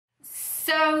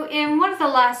So in one of the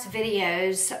last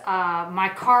videos, my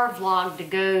car vlog to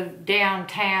go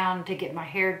downtown to get my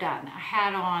hair done, I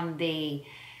had on the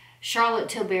Charlotte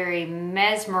Tilbury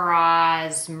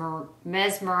Mesmerizing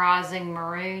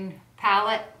Maroon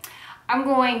palette. I'm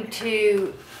going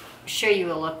to show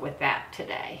you a look with that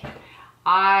today.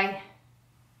 My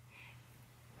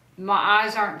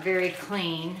eyes aren't very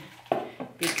clean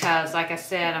because, like I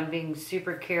said, I'm being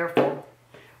super careful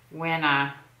when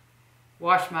I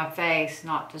wash my face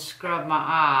not to scrub my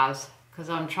eyes, because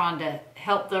I'm trying to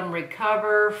help them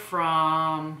recover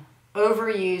from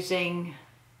overusing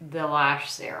the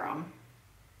lash serum.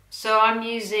 So I'm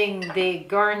using the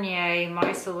Garnier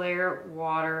Micellar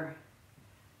water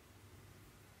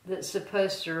that's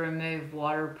supposed to remove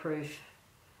waterproof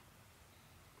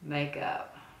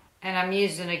makeup. And I'm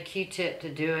using a Q-tip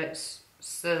to do it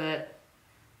so that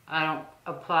I don't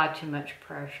apply too much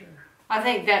pressure. I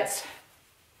think that's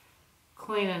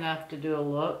clean enough to do a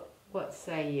look. What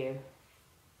say you?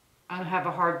 I'm gonna have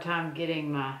a hard time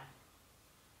getting my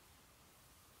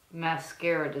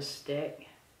mascara to stick.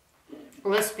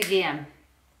 Let's begin.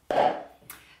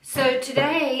 So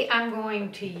today I'm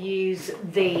going to use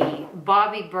the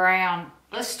Bobbi Brown.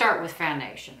 Let's start with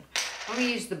foundation. I'm gonna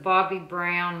use the Bobbi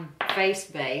Brown face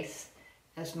base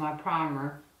as my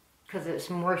primer because it's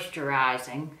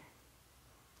moisturizing.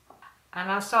 And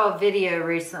I saw a video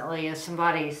recently of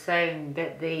somebody saying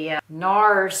that the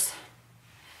NARS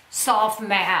Soft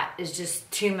Matte is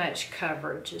just too much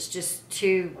coverage. It's just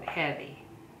too heavy.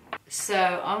 So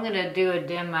I'm going to do a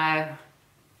demo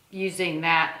using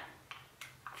that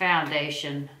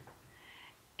foundation.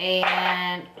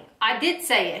 And I did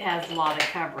say it has a lot of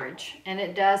coverage, and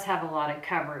it does have a lot of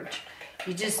coverage.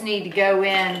 You just need to go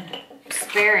in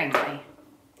sparingly.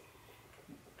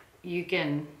 You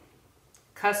can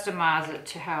customize it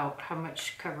to how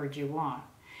much coverage you want.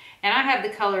 And I have the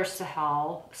color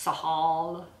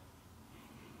Sahal,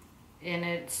 and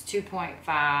it's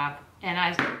 2.5,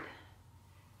 and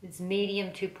it's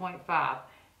medium 2.5.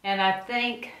 And I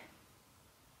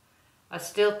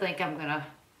still think I'm gonna,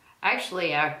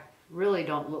 actually I really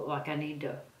don't look like I need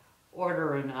to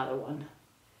order another one.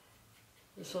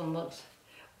 This one looks,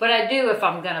 but I do if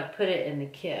I'm gonna put it in the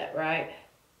kit, right?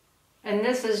 And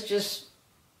this is just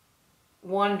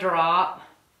one drop,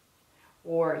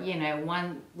 or you know,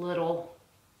 one little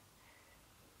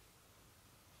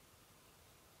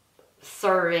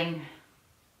serving.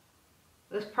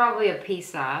 It's probably a pea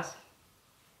size,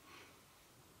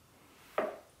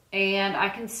 and I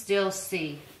can still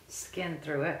see skin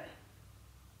through it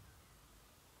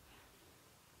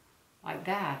like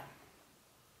that.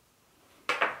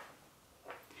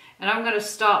 And I'm going to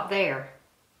stop there.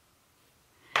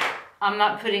 I'm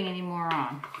not putting any more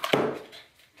on.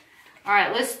 All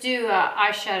right, let's do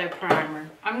eyeshadow primer.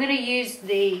 I'm going to use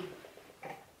the,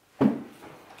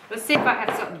 let's see if I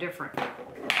have something different.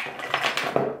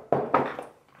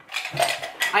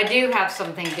 I do have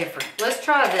something different. Let's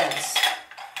try this.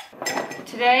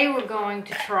 Today we're going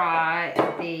to try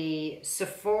the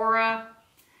Sephora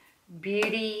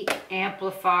Beauty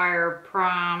Amplifier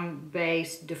Prime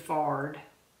Base Defard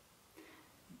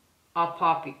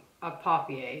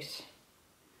Apophyase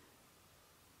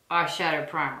eyeshadow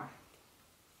primer.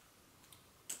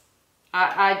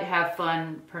 I'd have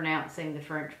fun pronouncing the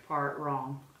French part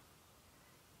wrong.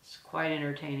 It's quite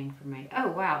entertaining for me. Oh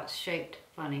wow, it's shaped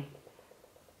funny.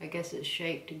 I guess it's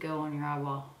shaped to go on your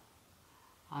eyeball.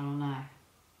 I don't know.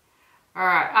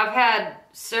 Alright, I've had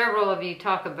several of you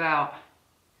talk about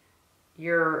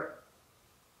your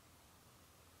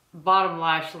bottom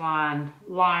lash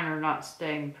liner not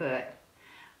staying put.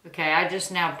 Okay, I just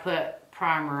now put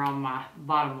primer on my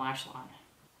bottom lash line.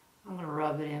 I'm going to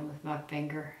rub it in with my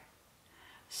finger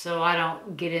so I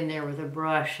don't get in there with a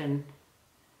brush and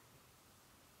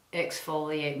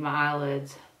exfoliate my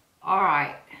eyelids.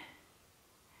 Alright,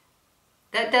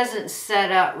 that doesn't set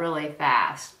up really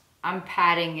fast. I'm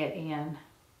patting it in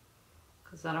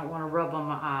because I don't want to rub on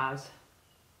my eyes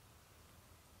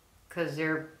because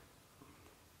they're...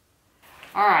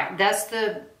 Alright, that's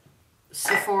the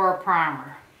Sephora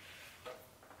primer.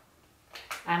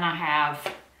 And I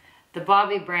have the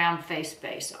Bobbi Brown face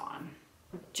base on.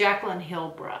 Jaclyn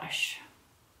Hill brush.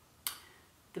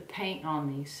 The paint on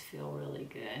these feel really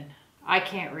good. I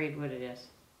can't read what it is.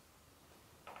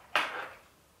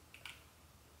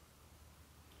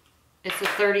 It's a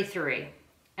 33.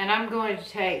 And I'm going to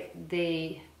take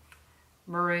the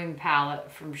maroon palette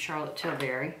from Charlotte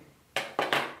Tilbury.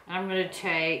 And I'm going to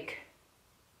take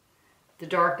the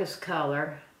darkest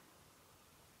color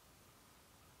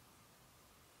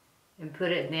and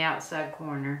put it in the outside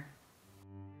corner.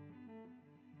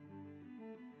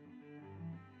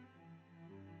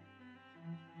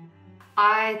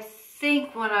 I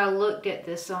think when I looked at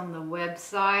this on the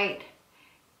website,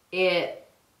 it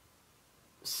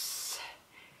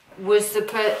was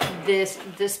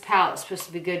this palette's supposed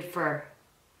to be good for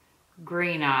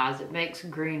green eyes. It makes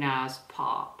green eyes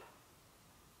pop.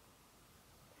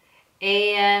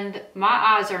 And my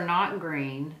eyes are not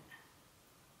green,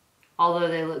 although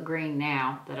they look green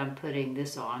now that I'm putting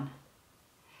this on.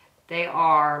 They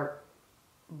are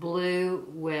blue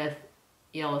with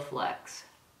yellow flecks,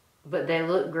 but they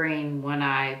look green when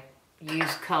I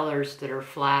use colors that are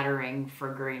flattering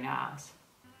for green eyes.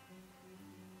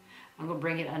 I'm gonna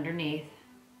bring it underneath.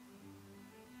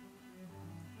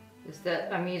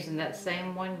 I'm using that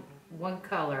same one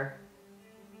color.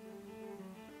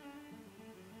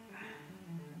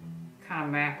 Kind of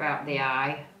map out the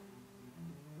eye.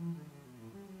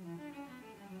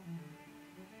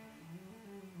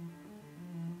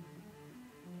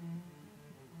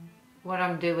 What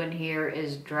I'm doing here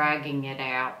is dragging it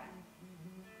out.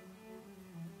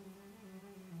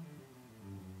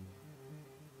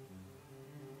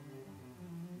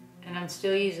 And I'm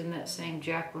still using that same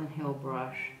Jaclyn Hill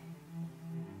brush.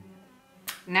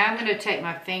 Now I'm going to take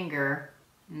my finger,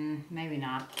 maybe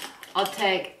not. I'll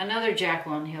take another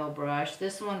Jaclyn Hill brush.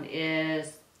 This one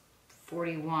is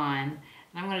 41. And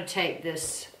I'm going to take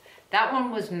this, that one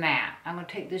was matte. I'm going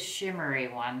to take this shimmery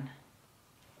one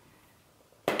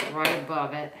right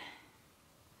above it.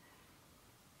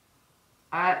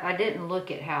 I didn't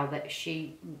look at how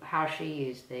she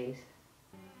used these.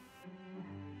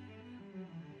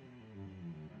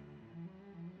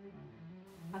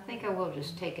 I think I will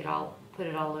just take it all, put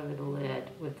it all over the lid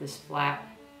with this flat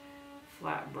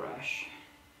brush.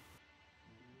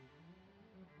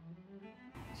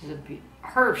 This is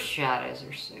her shadows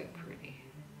are so pretty.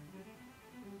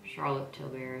 Charlotte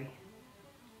Tilbury.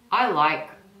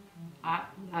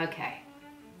 Okay.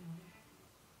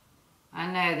 I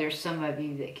know there's some of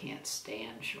you that can't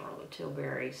stand Charlotte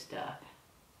Tilbury stuff.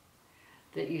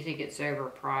 That you think it's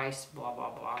overpriced, blah, blah,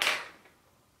 blah.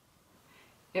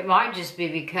 It might just be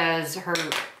because her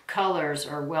colors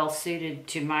are well suited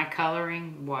to my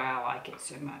coloring, why I like it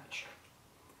so much.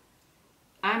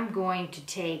 I'm going to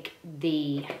take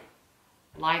the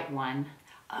light one.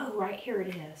 Oh, right here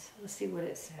it is. Let's see what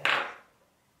it says.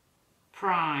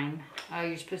 Prime. Oh,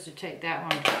 you're supposed to take that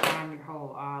one to prime your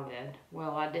whole eyelid.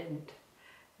 Well, I didn't.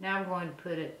 Now I'm going to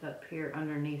put it up here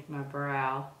underneath my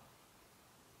brow.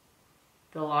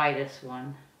 The lightest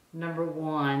one. Number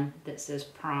 1 that says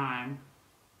prime.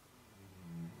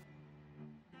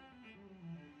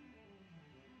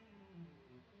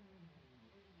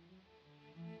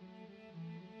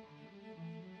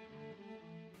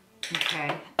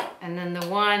 Okay, and then the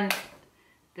one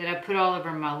that I put all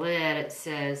over my lid, it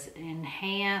says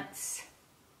enhance.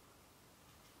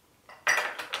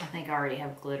 I think I already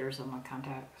have glitters on my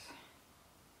contacts. It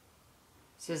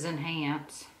says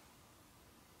enhance.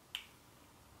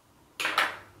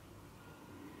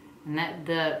 And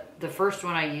that the first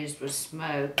one I used was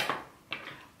smoke,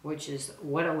 which is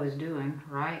what I was doing,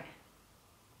 right?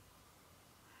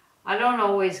 I don't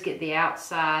always get the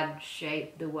outside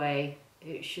shape the way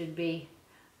it should be,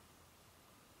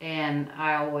 and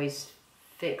I always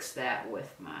fix that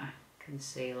with my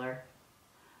concealer.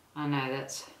 I know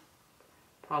that's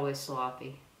probably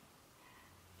sloppy.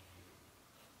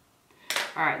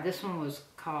 Alright, this one was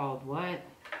called what?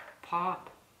 Pop?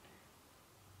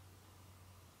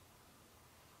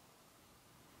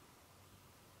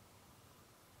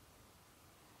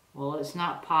 Well, it's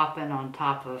not popping on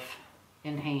top of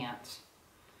enhance.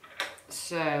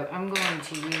 So I'm going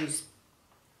to use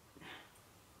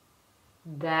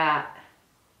that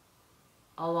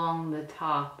along the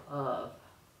top of,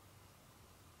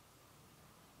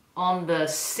 on the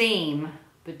seam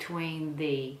between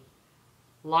the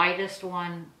lightest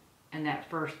one and that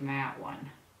first matte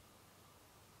one.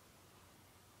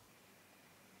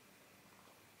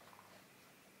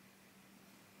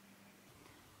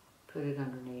 Put it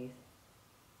underneath.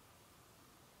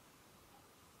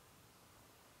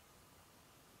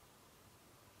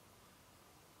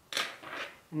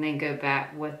 And then go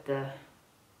back with the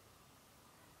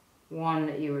one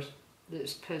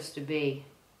that's supposed to be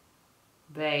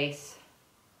base.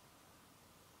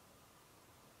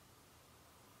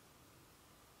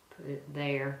 Put it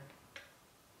there.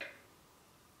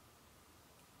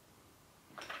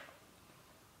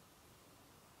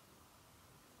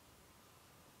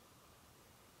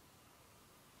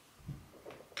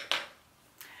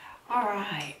 All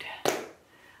right.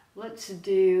 Let's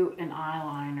do an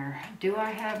eyeliner.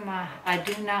 I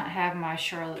do not have my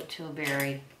Charlotte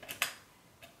Tilbury.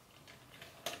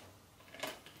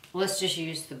 Let's just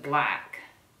use the black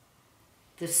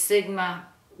the Sigma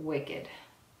Wicked.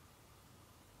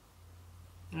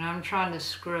 And I'm trying to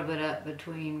scrub it up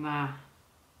between my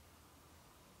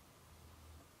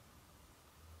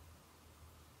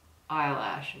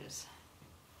eyelashes.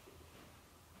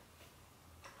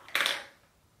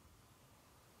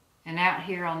 And out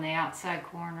here on the outside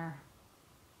corner.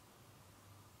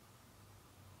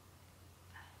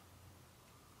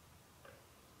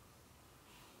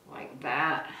 Like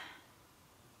that.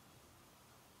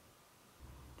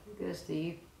 There goes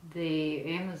the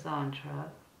Amazon truck.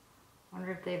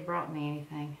 Wonder if they brought me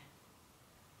anything.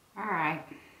 Alright.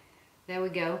 There we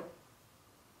go.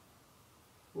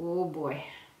 Oh boy.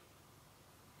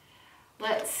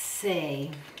 Let's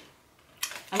see.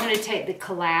 I'm going to take the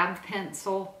Collab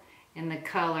pencil in the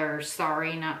color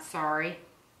Sorry Not Sorry.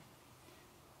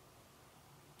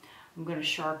 I'm going to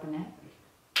sharpen it.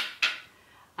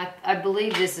 I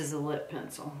believe this is a lip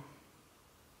pencil.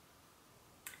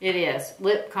 It is.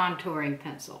 Lip contouring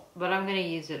pencil. But I'm going to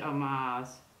use it on my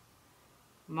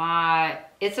eyes.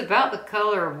 It's about the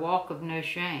color of Walk of No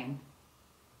Shame.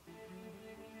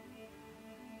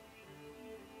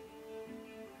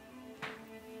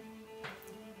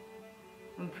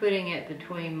 I'm putting it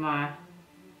between my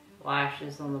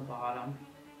lashes on the bottom.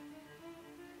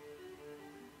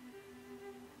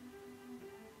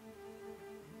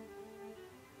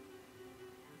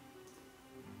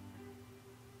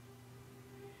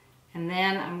 And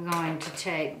then I'm going to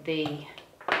take the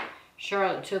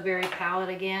Charlotte Tilbury palette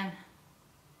again.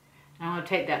 I'm going to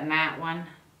take that matte one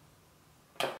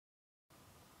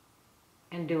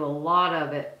and do a lot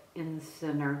of it in the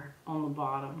center on the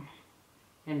bottom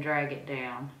and drag it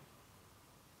down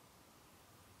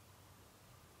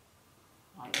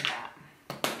like that.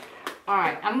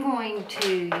 Alright, I'm going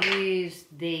to use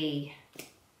the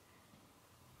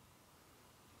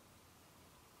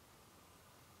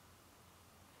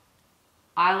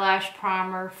eyelash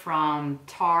primer from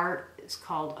Tarte. It's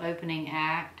called Opening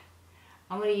Act.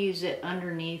 I'm going to use it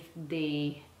underneath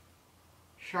the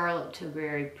Charlotte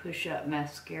Tilbury Push-Up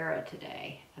Mascara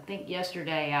today. I think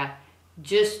yesterday I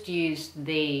just used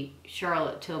the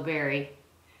Charlotte Tilbury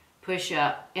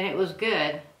Push-Up and it was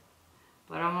good,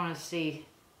 but I want to see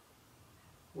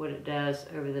what it does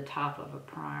over the top of a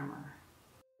primer.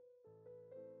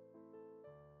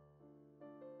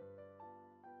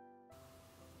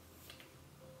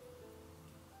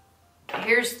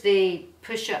 Here's the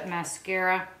Push-Up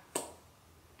Mascara.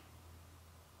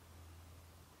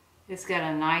 It's got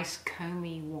a nice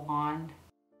comby wand.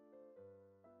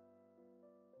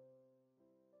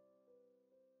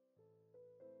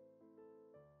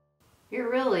 It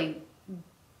really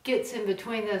gets in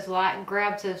between those,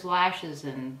 grabs those lashes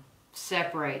and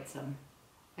separates them.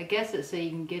 I guess it's so you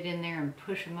can get in there and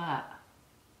push them up.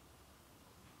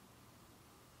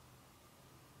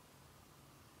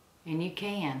 And you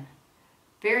can.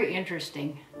 Very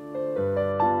interesting.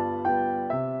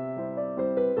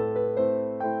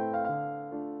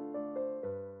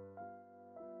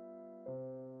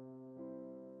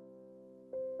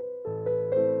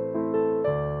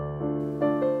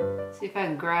 See if I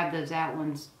can grab those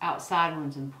outside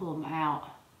ones and pull them out.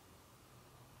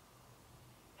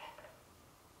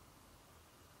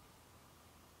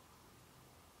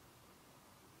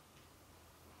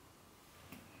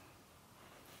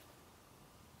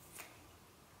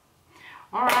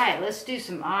 All right, let's do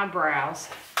some eyebrows.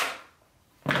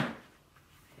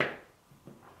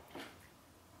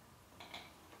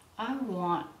 I'm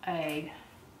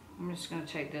just going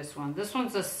to take this one. This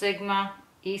one's a Sigma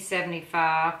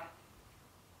E75.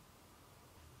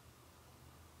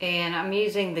 And I'm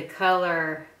using the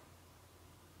color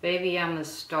Baby I'm a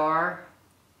Star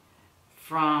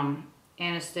from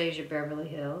Anastasia Beverly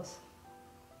Hills.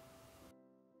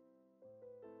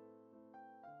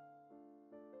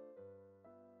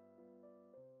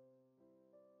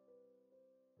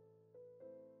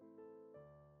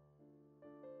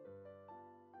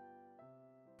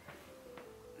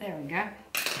 There we go.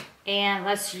 And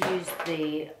let's use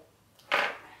the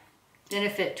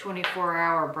Benefit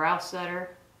 24-Hour Brow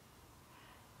Setter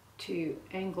to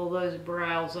angle those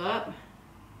brows up.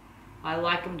 I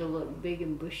like them to look big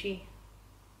and bushy.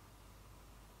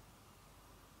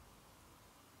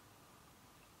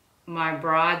 My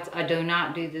brides, I do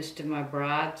not do this to my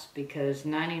brides because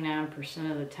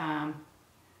 99% of the time,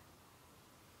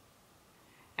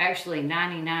 actually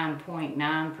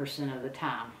 99.9% of the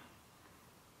time,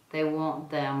 they want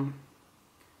them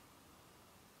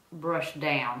brushed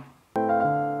down.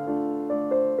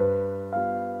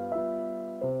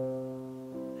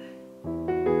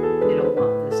 They don't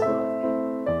want this look.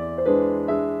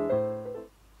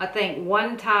 I think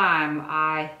one time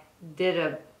I did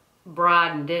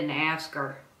bride and didn't ask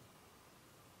her,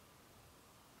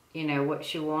 you know, what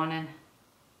she wanted.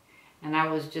 And I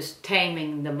was just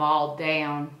taming them all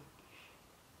down.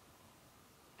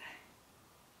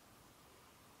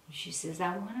 She says,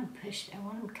 I want them pushed, I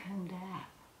want them combed up.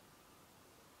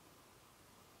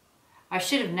 I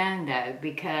should have known though,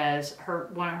 because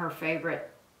one of her favorite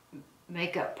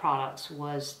makeup products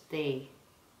was the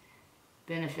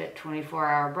Benefit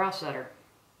 24-hour brow setter.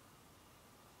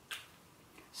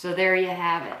 So there you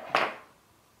have it.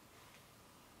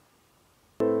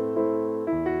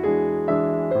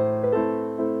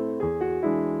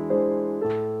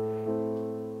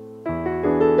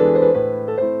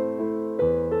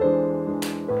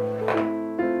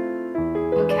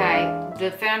 Okay,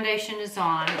 the foundation is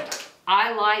on.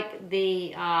 I like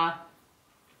the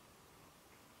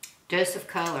Dose of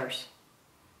Colors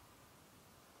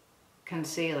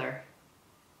concealer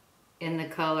in the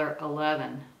color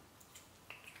 11.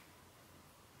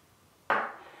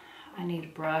 I need a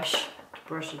brush to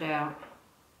brush it out.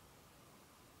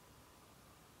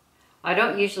 I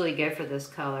don't usually go for this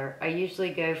color. I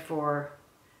usually go for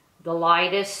the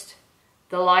lightest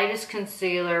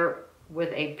concealer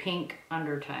with a pink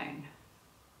undertone.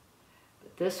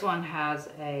 But this one has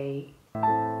a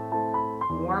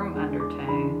warm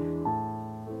undertone.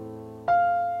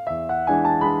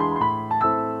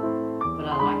 But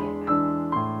I like it.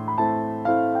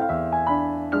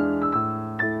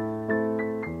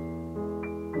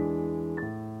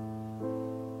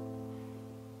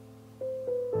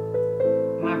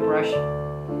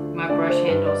 My brush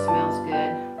handle smells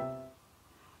good.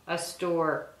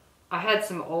 I had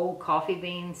some old coffee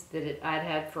beans that I'd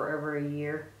had for over a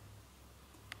year,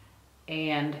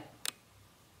 and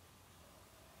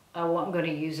I wasn't going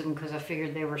to use them because I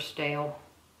figured they were stale.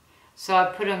 So I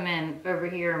put them in over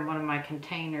here in one of my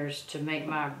containers to make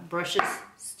my brushes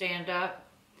stand up,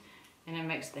 and it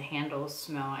makes the handles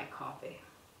smell like coffee.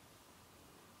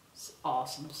 It's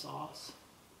awesome sauce.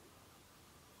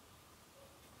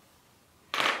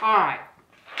 All right,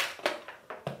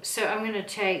 so I'm going to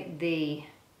take the,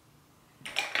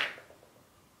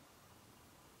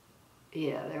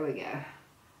 yeah, there we go,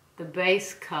 the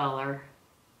base color,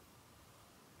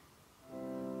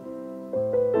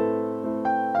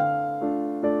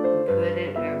 put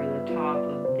it over the top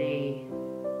of the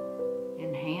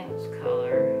enhanced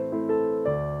color,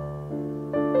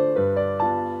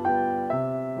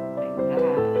 like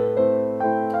that.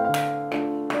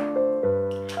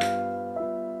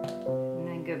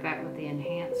 Go back with the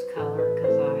enhanced color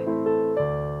because I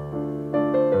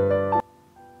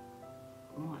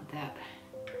want that.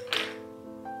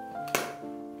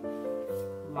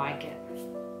 Like it.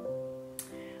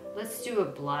 Let's do a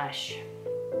blush.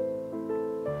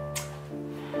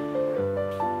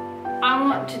 I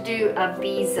want to do a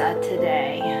Ibiza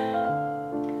today.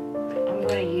 I'm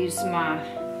going to use my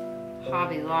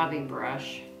Hobby Lobby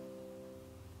brush.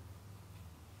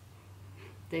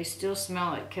 They still smell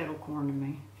like kettle corn to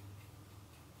me.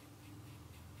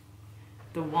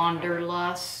 The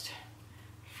Wanderlust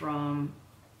from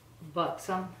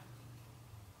Buxom.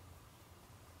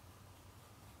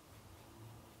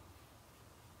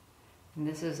 And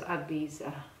this is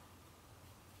Ibiza.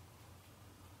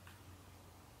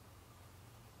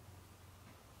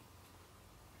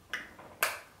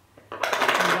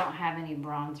 I don't have any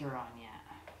bronzer on yet.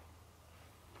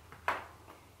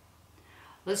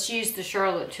 Let's use the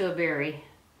Charlotte Tilbury,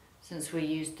 since we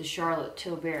used the Charlotte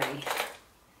Tilbury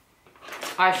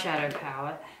eyeshadow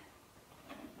palette.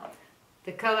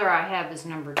 The color I have is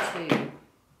number 2.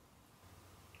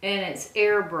 And it's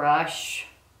airbrush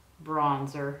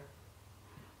bronzer.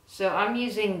 So I'm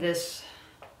using this,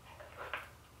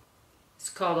 it's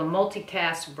called a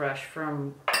multicast brush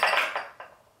from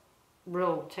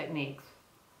Real Techniques.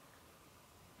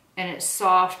 And it's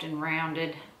soft and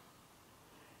rounded.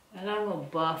 And I'm going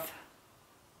to buff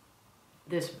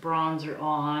this bronzer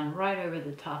on right over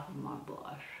the top of my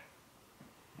blush.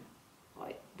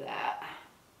 Like that.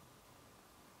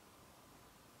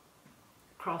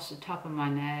 Across the top of my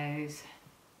nose.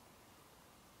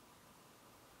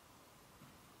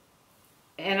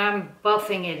 And I'm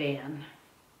buffing it in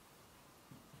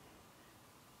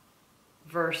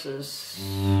versus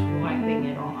wiping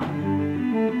it on.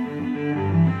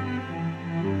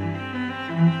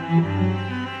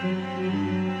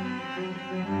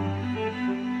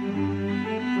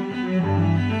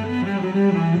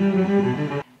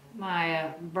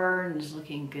 My burn is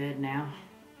looking good now.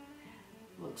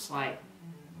 Looks like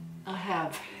I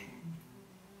have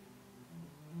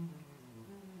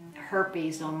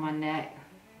herpes on my neck.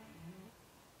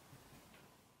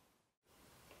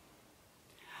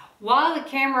 While the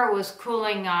camera was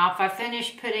cooling off, I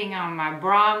finished putting on my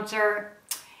bronzer,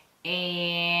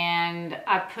 and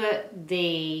I put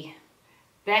the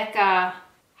Becca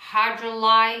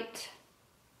Hydrolite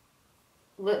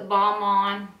lip balm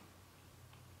on,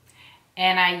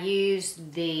 and I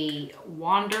used the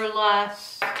Wander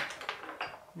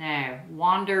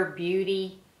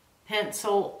Beauty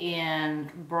pencil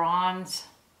in bronze.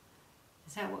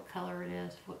 Is that what color it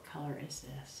is? What color is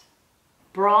this?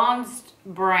 Bronzed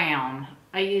brown.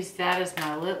 I used that as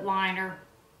my lip liner.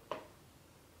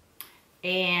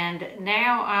 And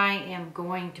now I am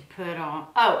going to put on,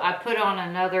 I put on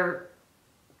another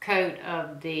coat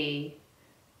of the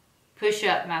Push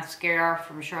Up mascara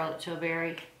from Charlotte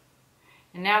Tilbury.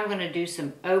 And now I'm going to do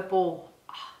some opal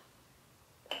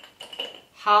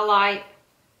highlight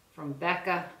from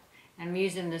Becca. I'm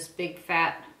using this big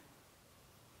fat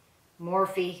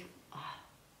Morphe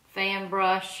fan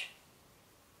brush.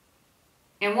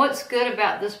 And what's good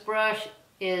about this brush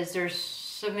is there's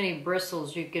so many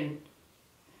bristles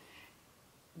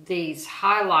these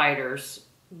highlighters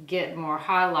get more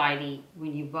highlighty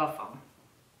when you buff them.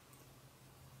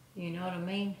 You know what I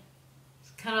mean?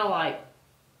 It's kind of like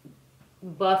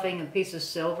buffing a piece of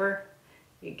silver.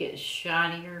 It gets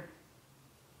shinier.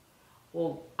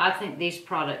 Well, I think these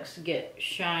products get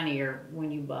shinier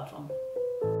when you buff them.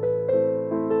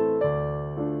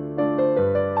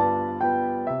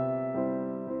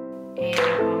 And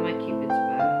on my Cupid's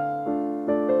bow.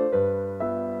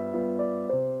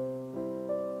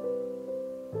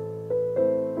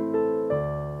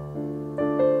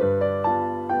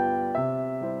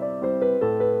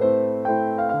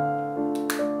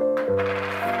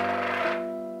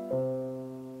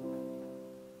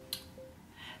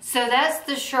 So that's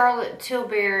the Charlotte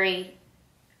Tilbury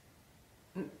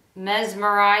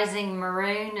Mesmerizing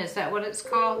Maroon. Is that what it's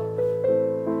called?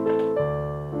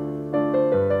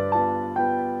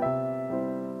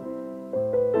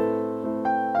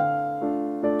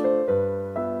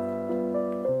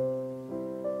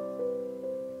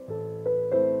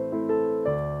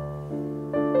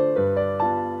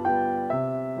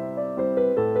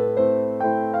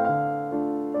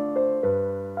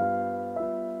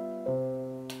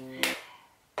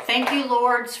 Thank you,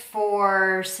 Lords,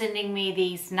 for sending me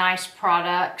these nice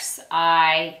products.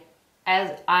 I'm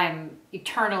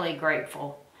eternally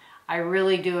grateful. I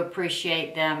really do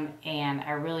appreciate them, and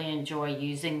I really enjoy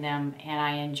using them, and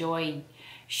I enjoy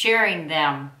sharing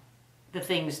them, the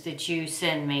things that you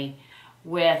send me,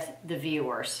 with the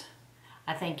viewers.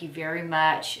 I thank you very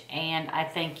much, and I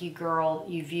thank you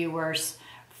viewers,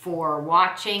 for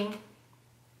watching,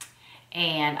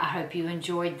 and I hope you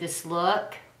enjoyed this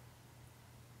look.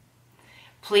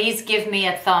 Please give me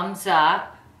a thumbs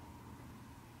up.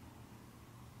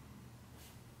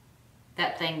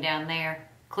 That thing down there.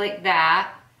 Click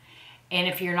that. And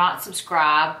if you're not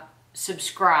subscribed,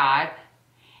 subscribe.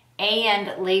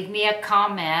 And leave me a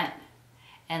comment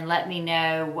and let me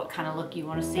know what kind of look you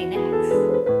want to see next.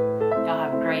 Y'all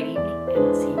have a great evening, and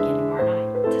I'll see you again tomorrow.